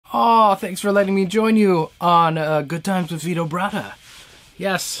Oh, thanks for letting me join you on Good Times with Vito Bratta.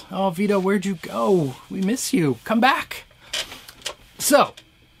 Yes. Oh, Vito, where'd you go? We miss you. Come back. So,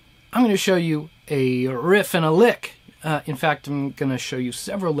 I'm going to show you a riff and a lick. In fact, I'm going to show you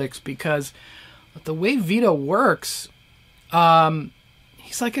several licks because the way Vito works,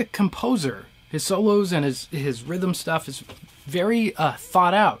 he's like a composer. His solos and his rhythm stuff is very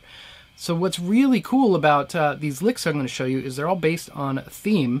thought out. So what's really cool about these licks I'm going to show you is they're all based on a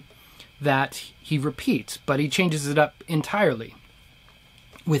theme that he repeats, but he changes it up entirely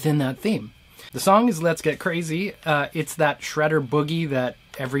within that theme. The song is Let's Get Crazy. It's that shredder boogie that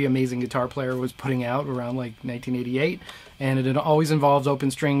every amazing guitar player was putting out around like 1988, and it always involves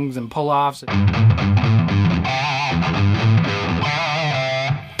open strings and pull-offs.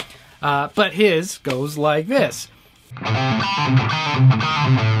 But his goes like this.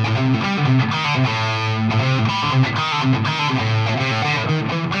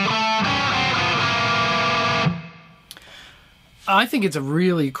 I think it's a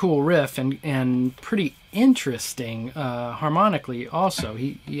really cool riff and pretty interesting harmonically also.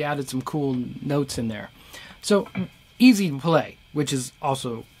 He added some cool notes in there. So easy to play, which is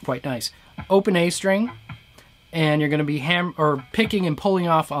also quite nice. Open A string, and you're going to be picking and pulling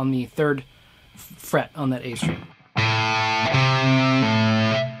off on the 3rd fret on that A string.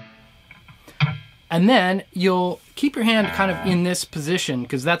 And then you'll keep your hand kind of in this position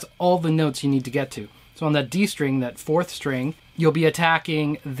because that's all the notes you need to get to. So on that D string, that 4th string, you'll be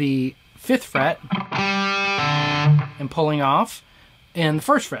attacking the 5th fret and pulling off, and the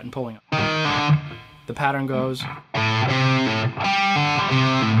 1st fret and pulling off. The pattern goes.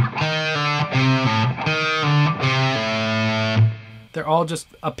 They're all just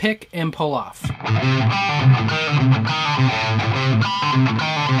a pick and pull off.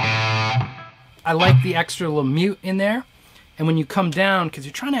 I like the extra little mute in there. And when you come down, because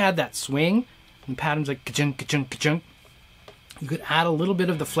you're trying to add that swing, and patterns like ka-chunk, ka-chunk, ka-chunk, you could add a little bit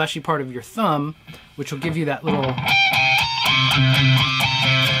of the fleshy part of your thumb, which will give you that little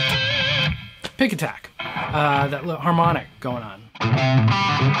pick attack, that little harmonic going on.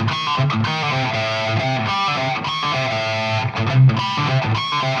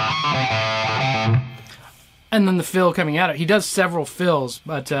 And then the fill coming at it. He does several fills,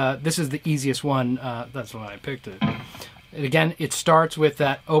 but this is the easiest one. That's why I picked it. And again, it starts with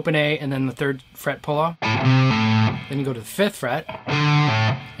that open A and then the 3rd fret pull off. Then you go to the 5th fret,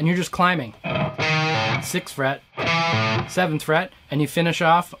 and you're just climbing. 6th fret, 7th fret, and you finish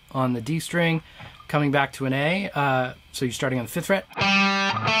off on the D string, coming back to an A. So you're starting on the 5th fret,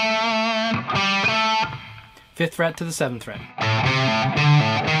 5th fret to the 7th fret.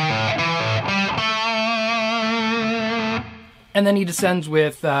 And then he descends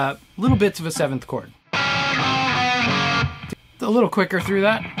with little bits of a 7th chord. A little quicker through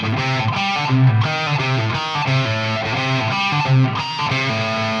that.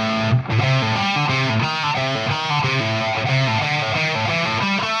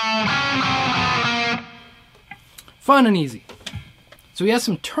 Fun and easy. So he has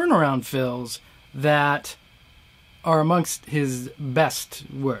some turnaround fills that are amongst his best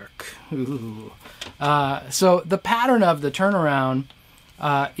work. Ooh. So the pattern of the turnaround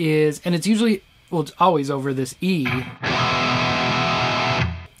is, and it's usually, well, it's always over this E.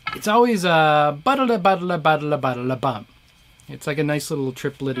 It's always ba-da-da-ba-da-da-ba-da-da-ba-da-da-bum. It's like a nice little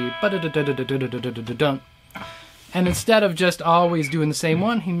tripletty ba-da-da-da-da-da-da-da-da-dun. And instead of just always doing the same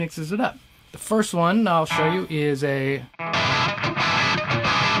one, he mixes it up. The first one I'll show you is a...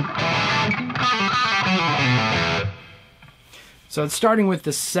 So it's starting with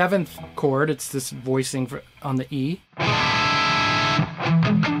the 7th chord. It's this voicing on the E.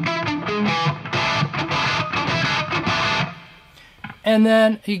 And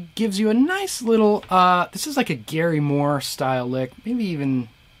then he gives you a nice little, this is like a Gary Moore style lick, maybe even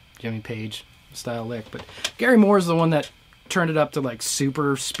Jimmy Page style lick, but Gary Moore is the one that turned it up to like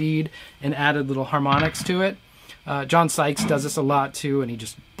super speed and added little harmonics to it. John Sykes does this a lot too, and he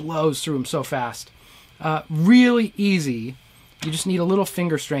just blows through them so fast. Really easy. You just need a little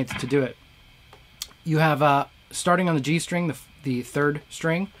finger strength to do it. You have, starting on the G string, the 3rd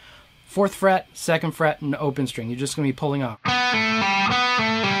string, 4th fret, 2nd fret, and open string. You're just going to be pulling off.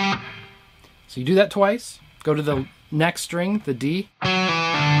 So you do that twice. Go to the next string, the D,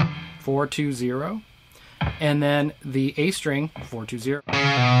 4, 2, 0. And then the A string, 4, 2, 0.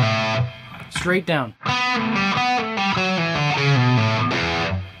 Straight down.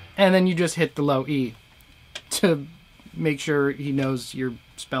 And then you just hit the low E to make sure he knows you're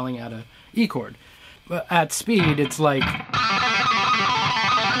spelling out a E chord. But at speed, it's like...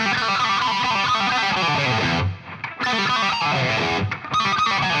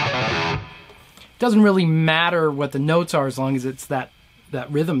 Doesn't really matter what the notes are as long as it's that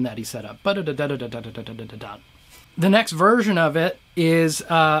rhythm that he set up. The next version of it is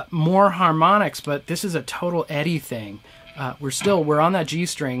more harmonics, but this is a total Eddie thing. We're on that G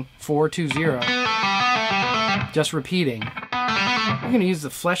string, 4-2-0, just repeating. You're going to use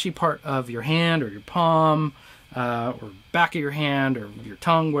the fleshy part of your hand or your palm, or back of your hand or your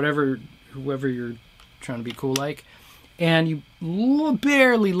tongue, whoever you're trying to be cool like, and you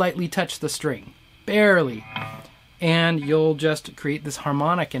barely lightly touch the string, barely, and you'll just create this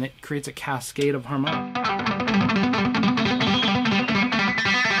harmonic, and it creates a cascade of harmonic.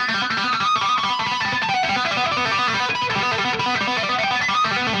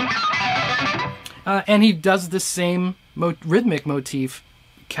 And he does the same rhythmic motif,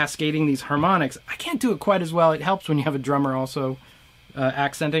 cascading these harmonics. I can't do it quite as well. It helps when you have a drummer also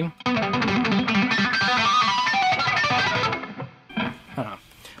accenting.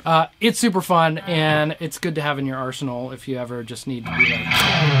 It's super fun, and it's good to have in your arsenal if you ever just need to be like...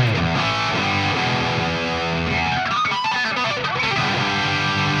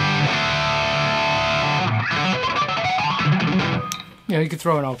 You know, you could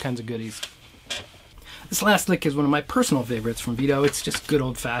throw in all kinds of goodies. This last lick is one of my personal favorites from Vito. It's just good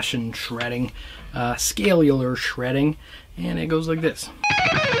old-fashioned shredding, scalular shredding, and it goes like this.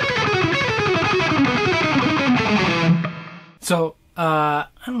 So, I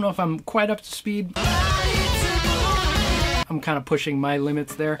don't know if I'm quite up to speed. I'm kind of pushing my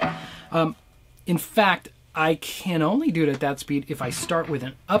limits there. In fact, I can only do it at that speed if I start with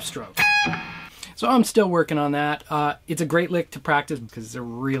an upstroke. So I'm still working on that. It's a great lick to practice because it's a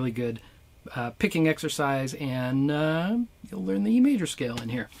really good picking exercise, and you'll learn the E major scale in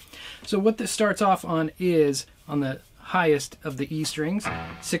here. So what this starts off on is on the highest of the E strings,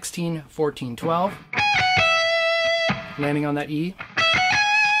 16, 14, 12, landing on that E.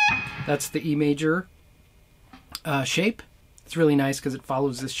 That's the E major shape. It's really nice because it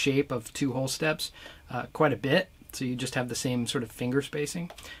follows this shape of 2 whole steps quite a bit, so you just have the same sort of finger spacing.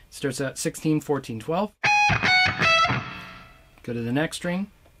 It starts at 16, 14, 12. Go to the next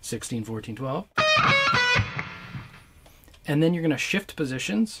string, 16, 14, 12. And then you're going to shift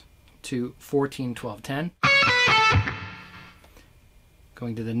positions to 14, 12, 10.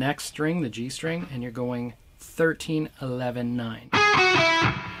 Going to the next string, the G string, and you're going 13, 11, 9.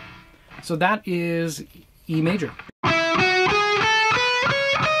 So that is E major.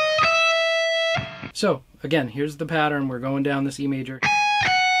 So again, here's the pattern. We're going down this E major.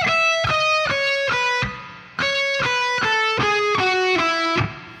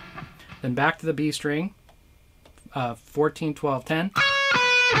 Then back to the B string, 14, 12, 10,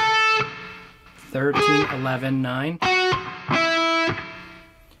 13, 11, 9.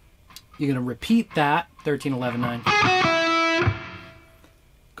 You're going to repeat that, 13, 11, 9.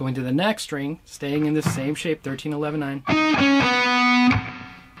 Going to the next string, staying in the same shape, 13, 11, 9.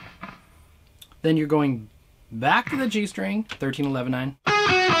 Then you're going back to the G string, 13, 11, 9.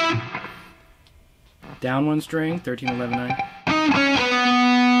 Down 1 string, 13, 11, 9.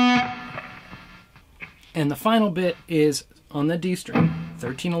 And the final bit is on the D string,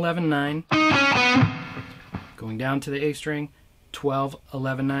 13, 11, 9. Going down to the A string, 12,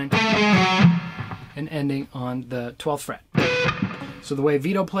 11, 9. And ending on the 12th fret. So the way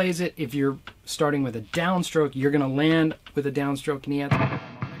Vito plays it, if you're starting with a downstroke, you're going to land with a downstroke and he has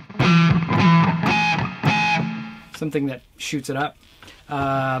something that shoots it up.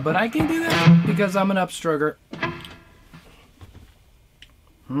 But I can do that because I'm an upstroker.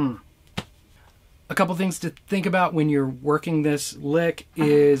 A couple things to think about when you're working this lick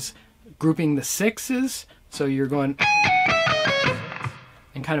is grouping the sixes. So you're going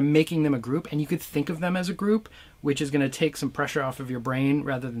and kind of making them a group, and you could think of them as a group, which is going to take some pressure off of your brain.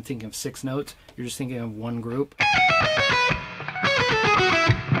 Rather than thinking of 6 notes, you're just thinking of one group.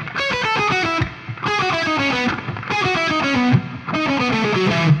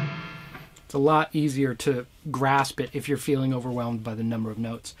 It's a lot easier to grasp it if you're feeling overwhelmed by the number of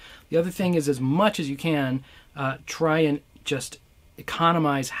notes. The other thing is, as much as you can, try and just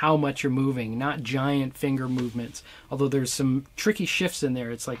economize how much you're moving, not giant finger movements. Although there's some tricky shifts in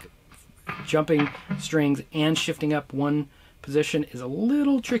there. It's like jumping strings and shifting up one position is a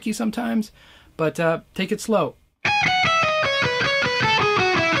little tricky sometimes, but take it slow.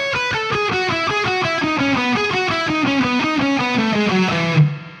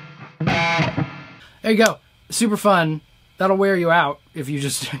 There you go. Super fun. That'll wear you out if you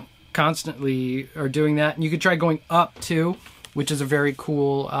just constantly are doing that. And you could try going up too, which is a very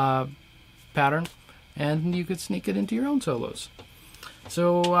cool pattern. And you could sneak it into your own solos.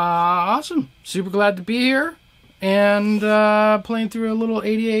 So awesome. Super glad to be here. And playing through a little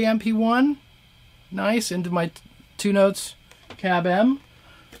ADA MP1. nice into my 2 notes cab M.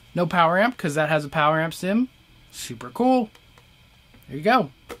 No power amp because that has a power amp sim. Super cool. There you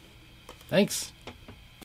go. Thanks.